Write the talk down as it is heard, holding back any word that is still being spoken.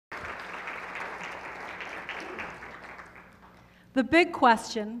The big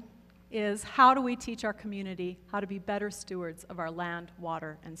question is, how do we teach our community how to be better stewards of our land,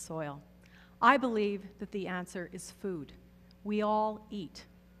 water, and soil? I believe that the answer is food. We all eat.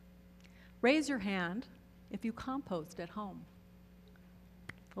 Raise your hand if you compost at home.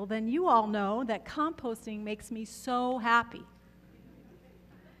 Well, then you all know that composting makes me so happy.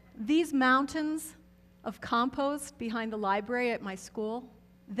 These mountains of compost behind the library at my school,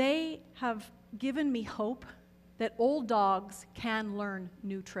 they have given me hope that old dogs can learn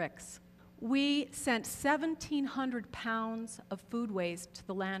new tricks. We sent 1,700 pounds of food waste to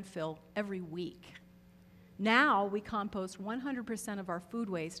the landfill every week. Now we compost 100% of our food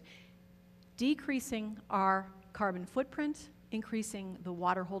waste, decreasing our carbon footprint, increasing the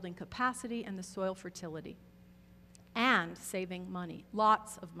water holding capacity and the soil fertility, and saving money,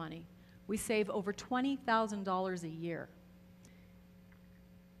 lots of money. We save over $20,000 a year.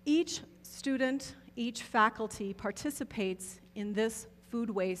 Each student, each faculty participates in this food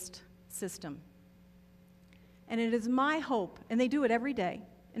waste system. And it is my hope, and they do it every day,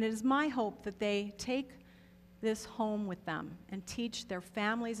 and it is my hope that they take this home with them and teach their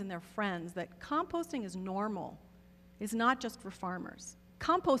families and their friends that composting is normal. It's not just for farmers.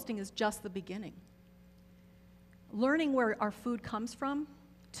 Composting is just the beginning. Learning where our food comes from,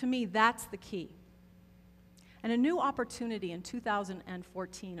 to me, that's the key. And a new opportunity in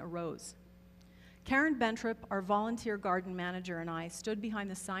 2014 arose. Karen Bentrop, our volunteer garden manager, and I stood behind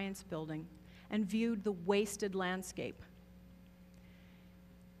the science building and viewed the wasted landscape.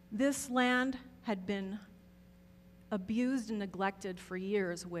 This land had been abused and neglected for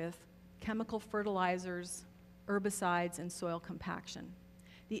years with chemical fertilizers, herbicides, and soil compaction.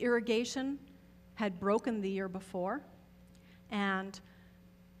 The irrigation had broken the year before, and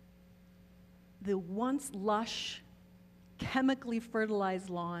the once lush, chemically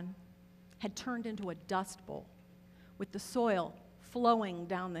fertilized lawn had turned into a dust bowl, with the soil flowing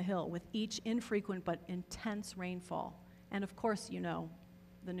down the hill with each infrequent but intense rainfall. And of course, you know,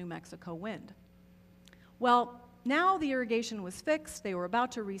 the New Mexico wind. Well, now the irrigation was fixed. They were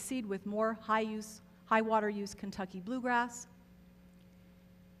about to reseed with more high water use Kentucky bluegrass.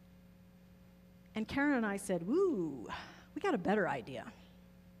 And Karen and I said, "Ooh, we got a better idea."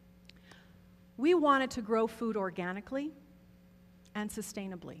 We wanted to grow food organically and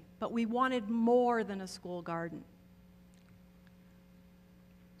sustainably, but we wanted more than a school garden.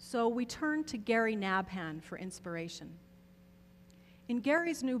 So we turned to Gary Nabhan for inspiration. In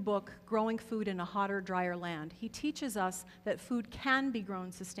Gary's new book, Growing Food in a Hotter, Drier Land, he teaches us that food can be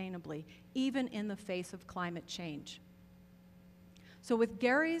grown sustainably, even in the face of climate change. So with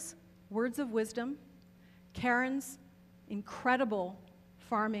Gary's words of wisdom, Karen's incredible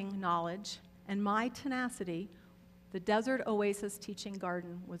farming knowledge, and my tenacity, the Desert Oasis Teaching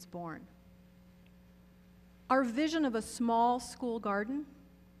Garden was born. Our vision of a small school garden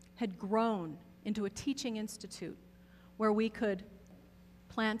had grown into a teaching institute where we could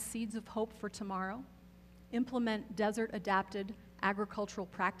plant seeds of hope for tomorrow, implement desert-adapted agricultural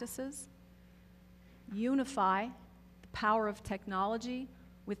practices, unify the power of technology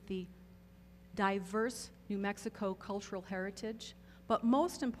with the diverse New Mexico cultural heritage, but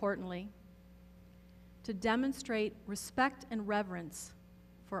most importantly, to demonstrate respect and reverence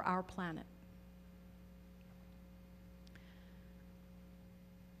for our planet.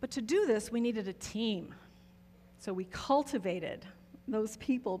 But to do this, we needed a team. So we cultivated those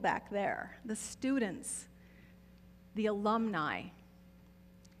people back there, the students, the alumni,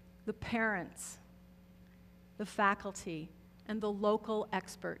 the parents, the faculty, and the local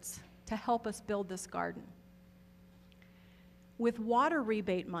experts to help us build this garden. With water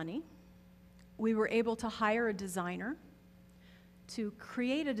rebate money, we were able to hire a designer to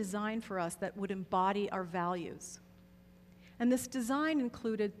create a design for us that would embody our values. And this design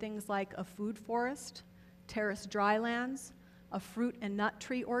included things like a food forest, terraced drylands, a fruit and nut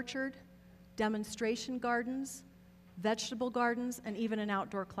tree orchard, demonstration gardens, vegetable gardens, and even an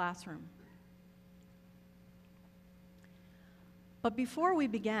outdoor classroom. But before we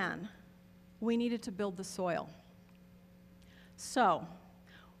began, we needed to build the soil. So,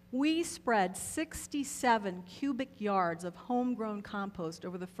 we spread 67 cubic yards of homegrown compost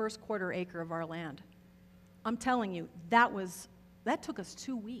over the first quarter acre of our land. I'm telling you, that took us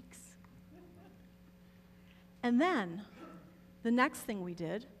 2 weeks. And then, the next thing we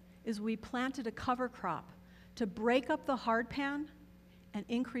did is we planted a cover crop to break up the hardpan and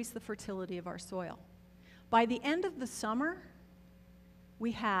increase the fertility of our soil. By the end of the summer,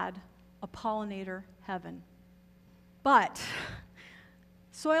 we had a pollinator heaven. But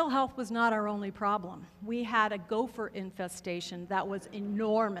soil health was not our only problem. We had a gopher infestation that was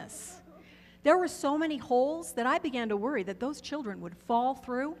enormous. There were so many holes that I began to worry that those children would fall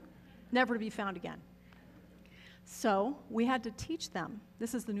through, never to be found again. So we had to teach them.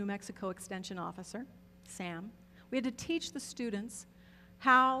 This is the New Mexico Extension Officer, Sam. We had to teach the students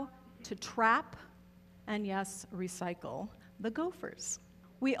how to trap and, yes, recycle the gophers.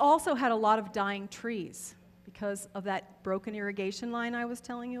 We also had a lot of dying trees because of that broken irrigation line I was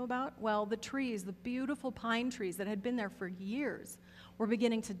telling you about. Well, the trees, the beautiful pine trees that had been there for years, were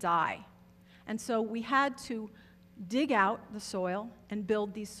beginning to die. And so we had to dig out the soil and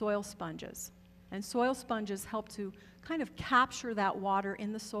build these soil sponges. And soil sponges help to kind of capture that water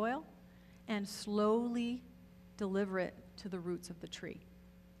in the soil and slowly deliver it to the roots of the tree.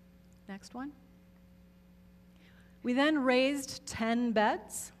 Next one. We then raised 10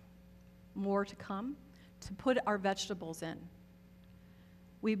 beds, more to come, to put our vegetables in.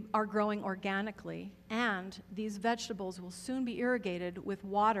 We are growing organically, and these vegetables will soon be irrigated with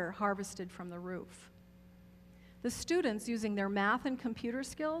water harvested from the roof. The students, using their math and computer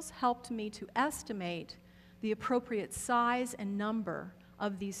skills, helped me to estimate the appropriate size and number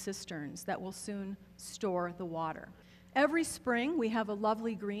of these cisterns that will soon store the water. Every spring, we have a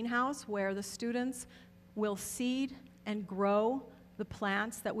lovely greenhouse where the students will seed and grow the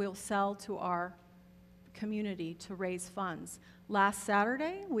plants that we'll sell to our community to raise funds. Last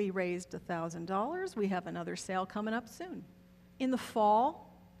Saturday, we raised $1,000. We have another sale coming up soon. In the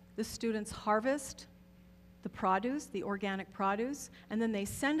fall, the students harvest the produce, the organic produce, and then they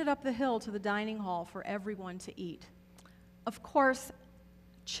send it up the hill to the dining hall for everyone to eat. Of course,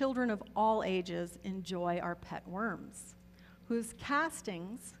 children of all ages enjoy our pet worms, whose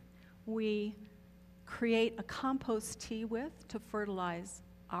castings we create a compost tea with to fertilize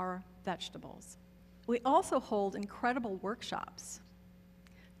our vegetables. We also hold incredible workshops.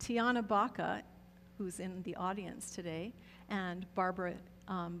 Tiana Baca, who's in the audience today, and Barbara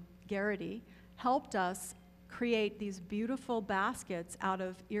Garrity helped us create these beautiful baskets out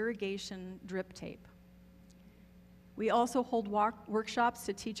of irrigation drip tape. We also hold workshops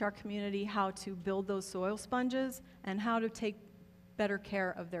to teach our community how to build those soil sponges and how to take better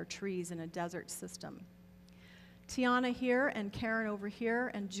care of their trees in a desert system. Tiana here and Karen over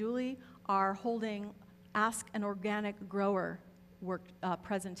here and Julie are holding Ask an Organic Grower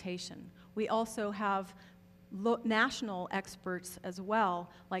presentation. We also have national experts as well,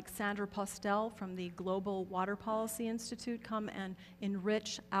 like Sandra Postel from the Global Water Policy Institute, come and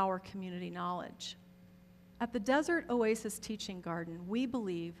enrich our community knowledge. At the Desert Oasis Teaching Garden, we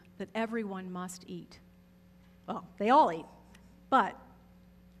believe that everyone must eat. Well, they all eat, but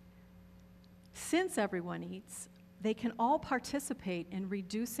since everyone eats, they can all participate in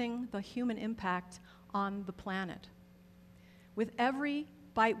reducing the human impact on the planet. With every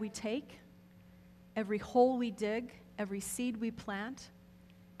bite we take, every hole we dig, every seed we plant,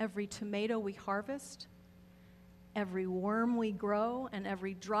 every tomato we harvest, every worm we grow, and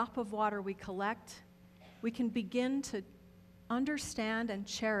every drop of water we collect, we can begin to understand and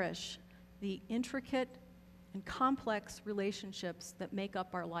cherish the intricate and complex relationships that make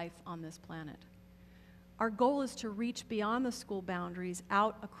up our life on this planet. Our goal is to reach beyond the school boundaries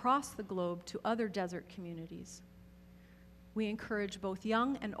out across the globe to other desert communities. We encourage both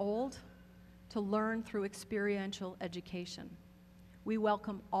young and old to learn through experiential education. We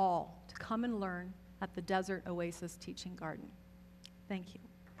welcome all to come and learn at the Desert Oasis Teaching Garden. Thank you.